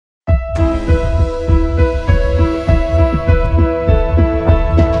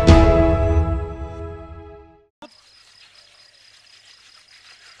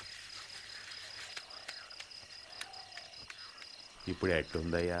ఇప్పుడు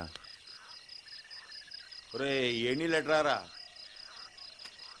ఎట్టుందయ్యా? ఒరే ఏ నీళ్ళెట్రారా?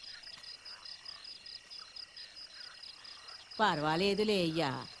 పర్వాలేదులే అయ్యా,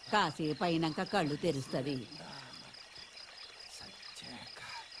 కాసేపు అయినాక కళ్ళు తెరుస్తుంది.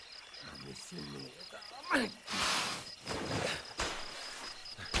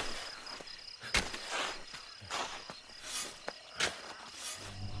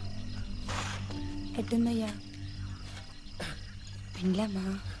 ఎట్టుందయ్యా? పెండ్లామా?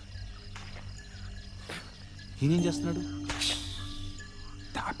 ఈయనేం చేస్తున్నాడు?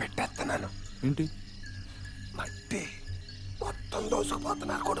 పెట్టేస్తున్నాను. ఏంటి? మట్టి మొత్తం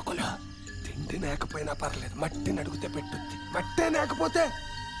దోసుకుపోతున్నారు కొడుకులు. తిండి లేకపోయినా పర్లేదు, మట్టిని అడిగితే పెట్టుద్ది. మట్టే లేకపోతే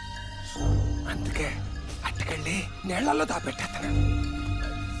అందుకే అట్టుకెళ్ళి నీళ్లలో దాపెట్టేస్తున్నాను.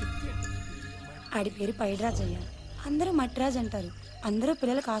 ఆడి పేరు పైడిరాజయ్య. అందరూ మట్టిరాజు అంటారు. అందరూ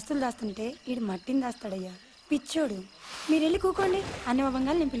పిల్లలకు ఆస్తులు దాస్తుంటే ఈడు మట్టిని దాస్తాడయ్యా. పిచ్చోడు. మీరు వెళ్ళి కూకోండి, అన్ని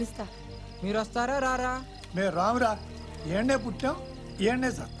వంగాలు నేను పిలుస్తా. మీరు వస్తారా రారా? మేము రామురా. ఏండే పుట్టాం, ఏండే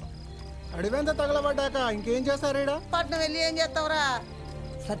సత్తాం. అడివెంత తగలబడ్డాక ఇంకేం చేస్తారేడా? పట్నం వెళ్ళి ఏం చేస్తావురా?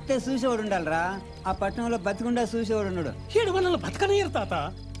 సత్తే చూసేవాడు ఉండాలరా. ఆ పట్టణంలో బతికుండా చూసేవాడు ఉన్నాడు. ఏడు మనల్ని బతకనియరు తాత.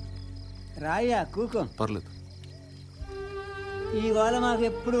 రాయ్యా కూకో. పర్లేదు. ఈ గోళ మాకు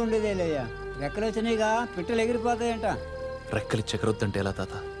ఎప్పుడు ఉండేదేలేయ్యా. రెక్కలు వచ్చినాయిగా, పిట్టలు ఎగిరిపోతాయంట. రెక్కలి చెకరొద్దంటే ఎలా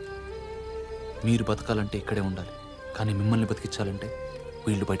తాత? మీరు బతకాలంటే ఇక్కడే ఉండాలి, కానీ మిమ్మల్ని బతికించాలంటే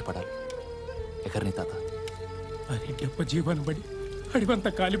వీళ్ళు బయటపడాలి. ఎక్కడిని తాత? అది గొప్ప జీవన బడి. అడివంతా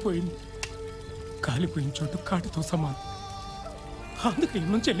కాలిపోయింది. కాలిపోయిన చోటు కాటుతో సమానం. అందుకే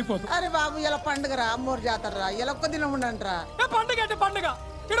నుంచి వెళ్ళిపోతాం. అరే బాబు, ఇలా పండుగరా, అమ్మోరు జాతర రా, ఇలా ఒక్క దినం ఉండండిరా. పండుగ అంటే పండుగ.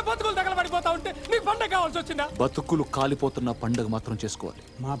 ఇక్కడ బతుకులు తగలబడిపోతా ఉంటే నీకు పండుగ కావాల్సి వచ్చిందా? బతుకులు కాలిపోతున్న పండుగ మాత్రం చేసుకోవాలి.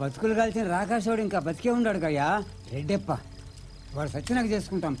 మా బతుకులు కాల్చిన రాకాశోడు ఇంకా బతికే ఉన్నాడు కయ్యా. రెడ్డెప్ప వాడు సచ్చినాక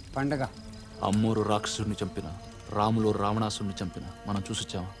చేసుకుంటాం పండగ. అమ్మోరు రాక్షసుడిని చంపిన, రాములు రావణాసుడిని చంపిన మనం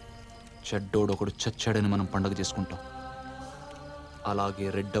చూసొచ్చామా? చెడ్డోడు ఒకడు చచ్చాడని మనం పండగ చేసుకుంటాం. అలాగే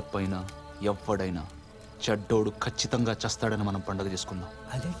రెడ్డప్పైనా ఎవ్వడైనా చెడ్డోడు ఖచ్చితంగా చస్తాడని మనం పండగ చేసుకుందాం.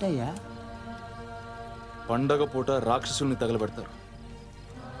 అదేటయ్యా? పండగ పూట రాక్షసుల్ని తగలబెడతారు.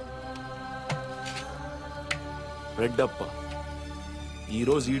 రెడ్డప్ప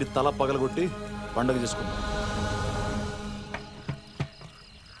ఈరోజు ఈడి తల పగలగొట్టి పండగ చేసుకుందాం.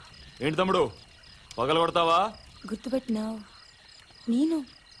 ఏంటి తమ్ముడు, పగలగొడతావా? గుర్తుపెట్టినావు? నేను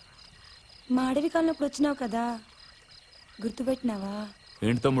మా అడవి కాలనప్పుడు వచ్చినావు కదా, గుర్తుపెట్టినావా?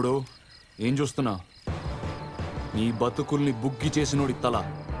 ఏంటి తమ్ముడు ఏం చూస్తున్నా? నీ బతుకుల్ని బుగ్గి చేసినోడి తల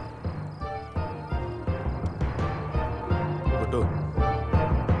కొట్టు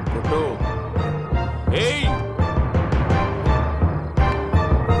కొట్టు. ఏయ్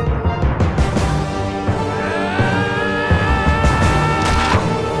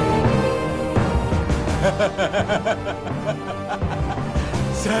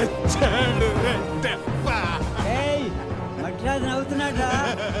మట్టిరాజు నవ్వుతున్నాడా?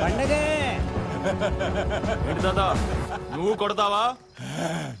 పండగే. ఏంటి తాత, నువ్వు కొడతావా?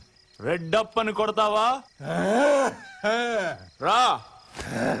 రెడ్డప్పని కొడతావా? రా.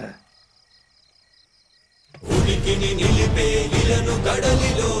 ఉనికిని నిలిపే ఇలను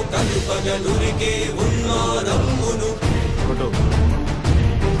గడలిలో కలుపగలురికే ఉన్మాదమ్మును కొట్టు.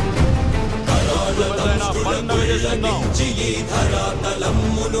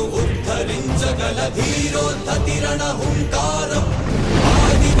 ధరాతలమ్మును ఉద్ధరించగల ధీరోద్ధతి రణహుంకారం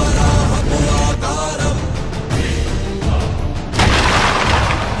ఆదివరాహపు ఆకారం.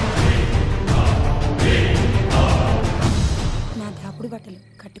 నా దాపుడు బట్టలు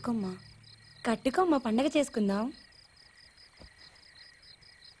కట్టుకోమ్మా, కట్టుకోమ్మా, పండగ చేసుకుందాం.